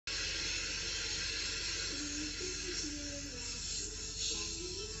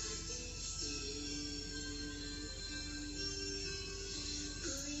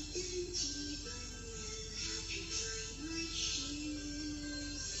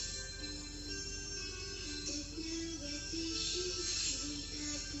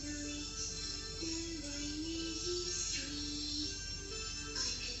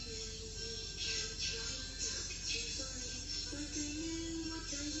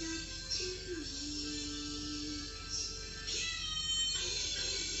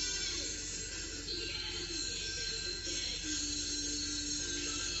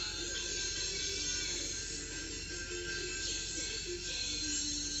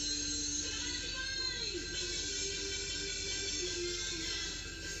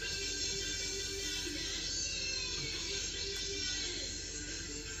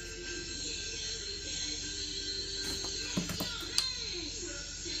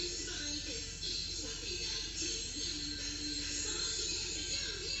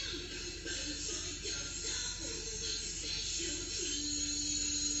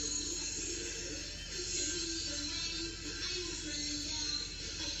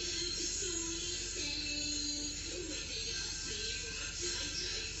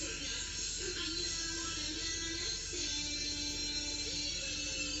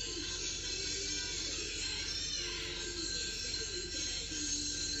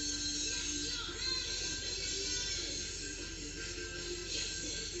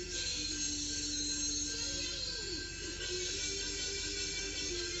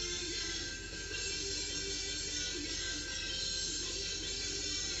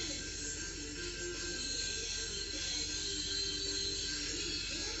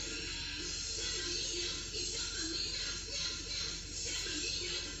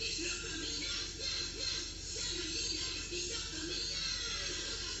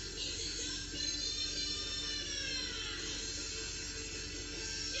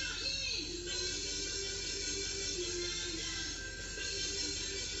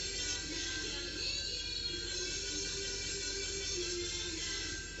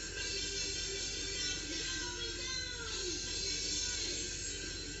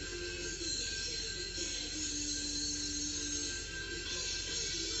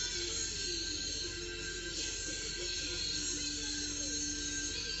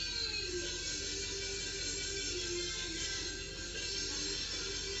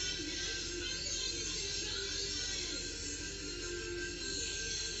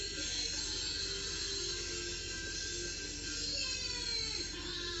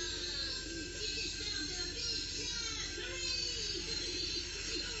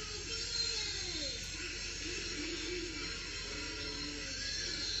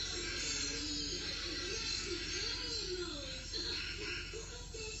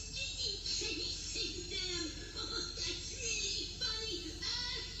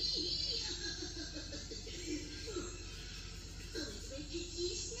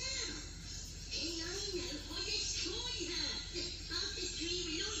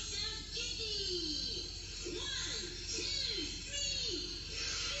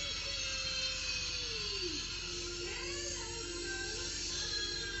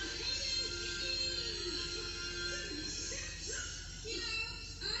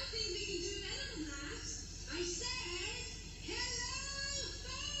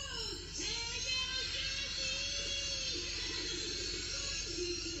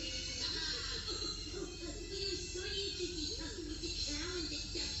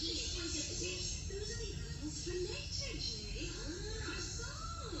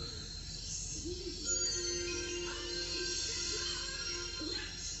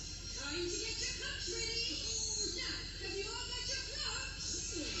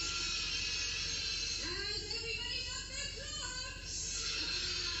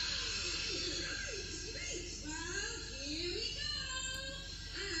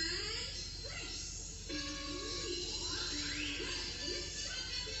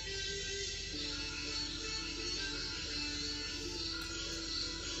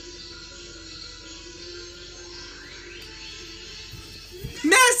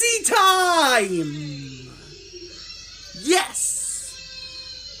time! Yes!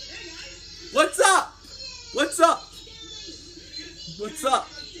 What's up? What's up? What's up?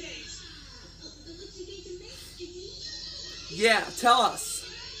 Yeah, tell us.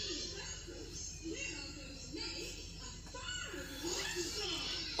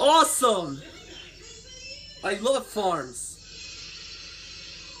 Awesome! I love farms.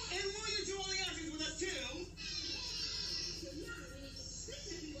 And will you do all the actions with us too?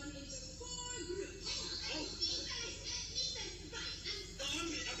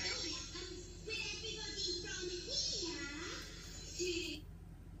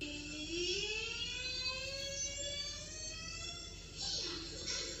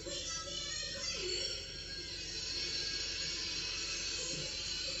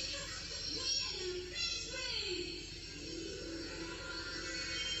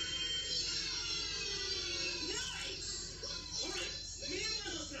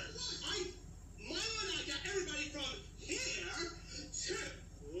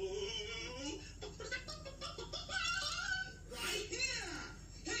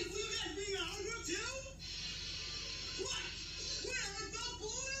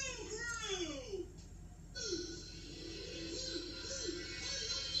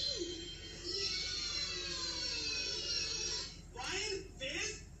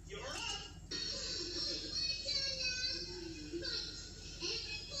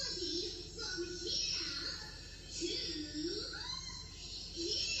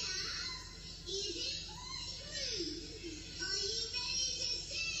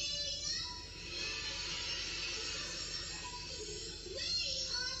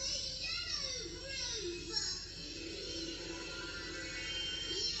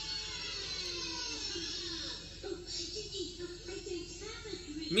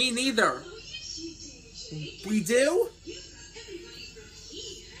 Me neither. We do?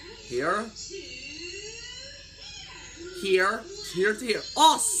 Here. Here. Here to here.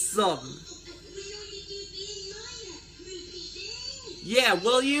 Awesome! Yeah,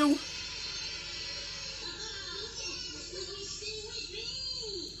 will you?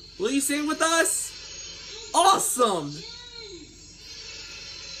 Will you sing with us? Awesome!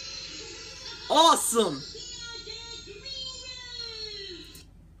 Awesome!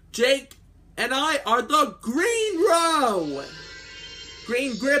 Jake and I are the green row!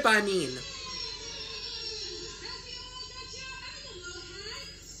 Green grip, I mean.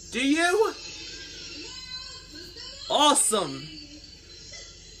 Do you? Awesome!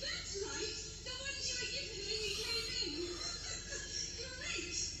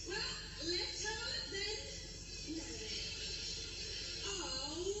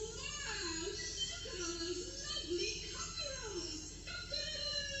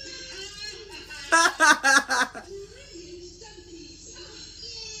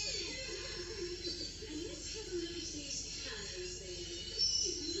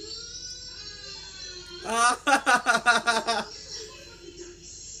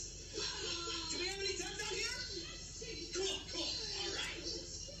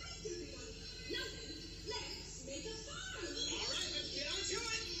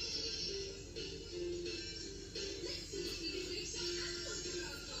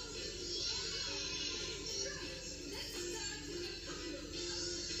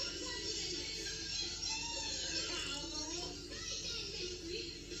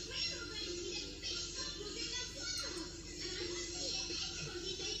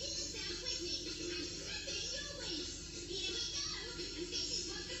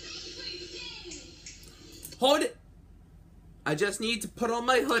 Hold it! I just need to put on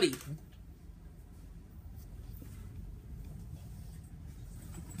my hoodie.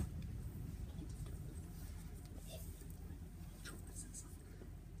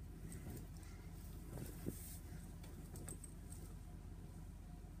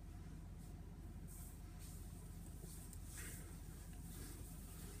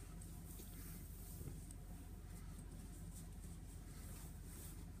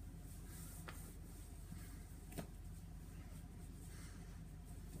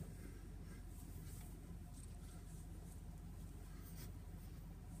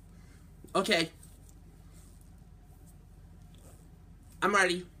 Okay. I'm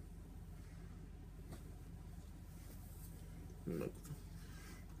ready.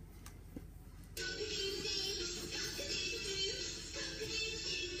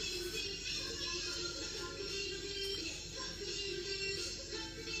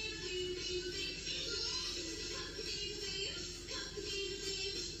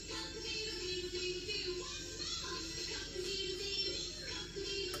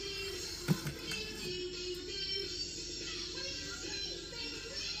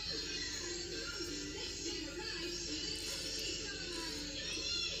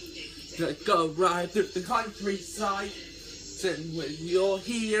 Go right through the countryside, and when you'll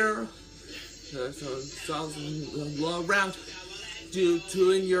hear the sounds all around, do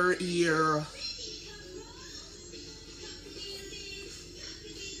two in your ear.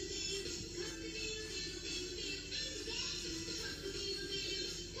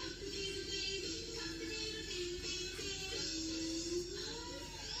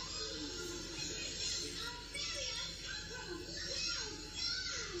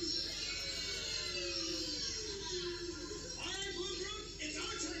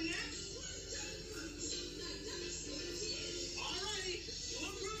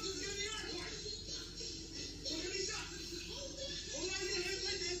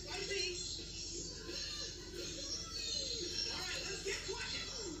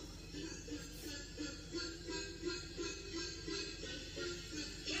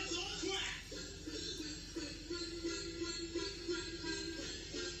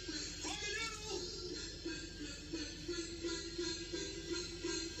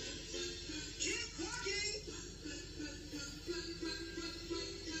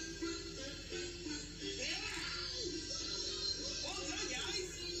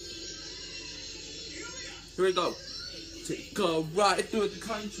 Here we go. Take a ride through the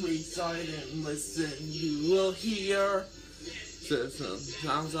countryside and listen. You will hear the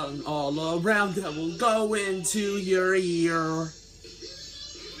sounds all around that will go into your ear.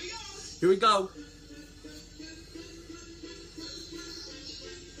 Here we go.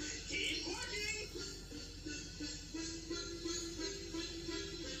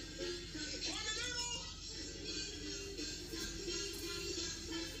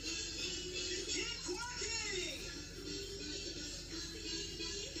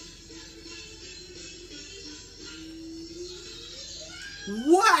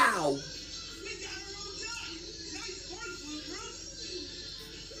 Wow!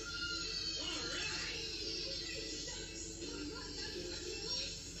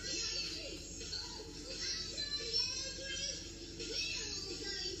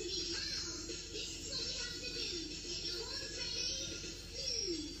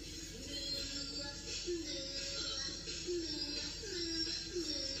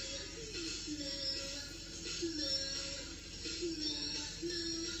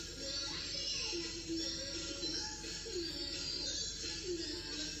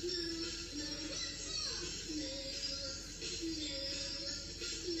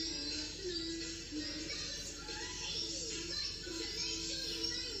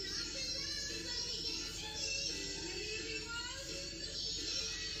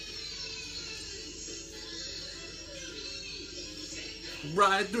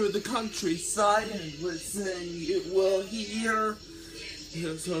 Ride through the countryside and listen, you will hear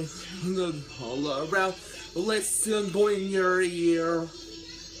all around. Listen, go in your ear.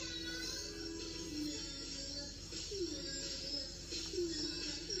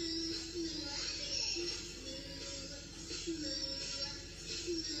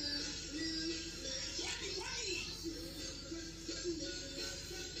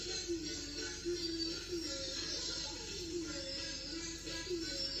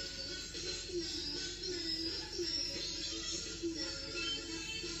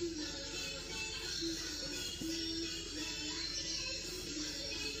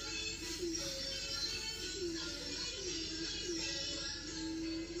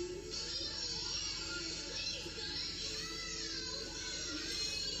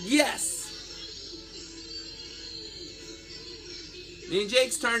 Yes! Me and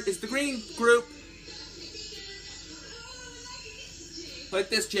Jake's turn. It's the green group. Like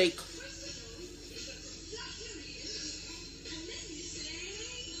this, Jake.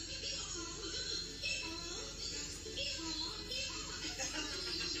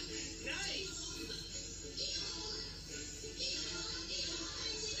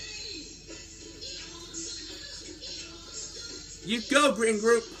 You go, green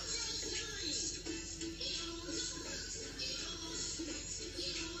group.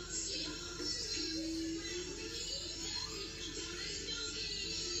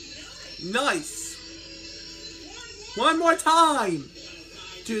 Nice. One more time.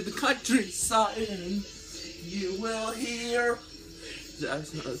 To the countryside, and you will hear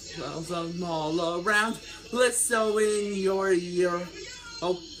sounds all around. Listen in your ear.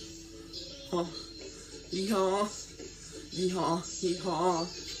 Oh. Oh. Yeehaw. Yeehaw, yeehaw,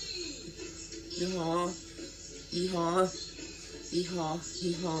 yeehaw, yeehaw, yeehaw,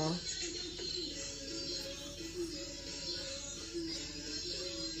 yeehaw.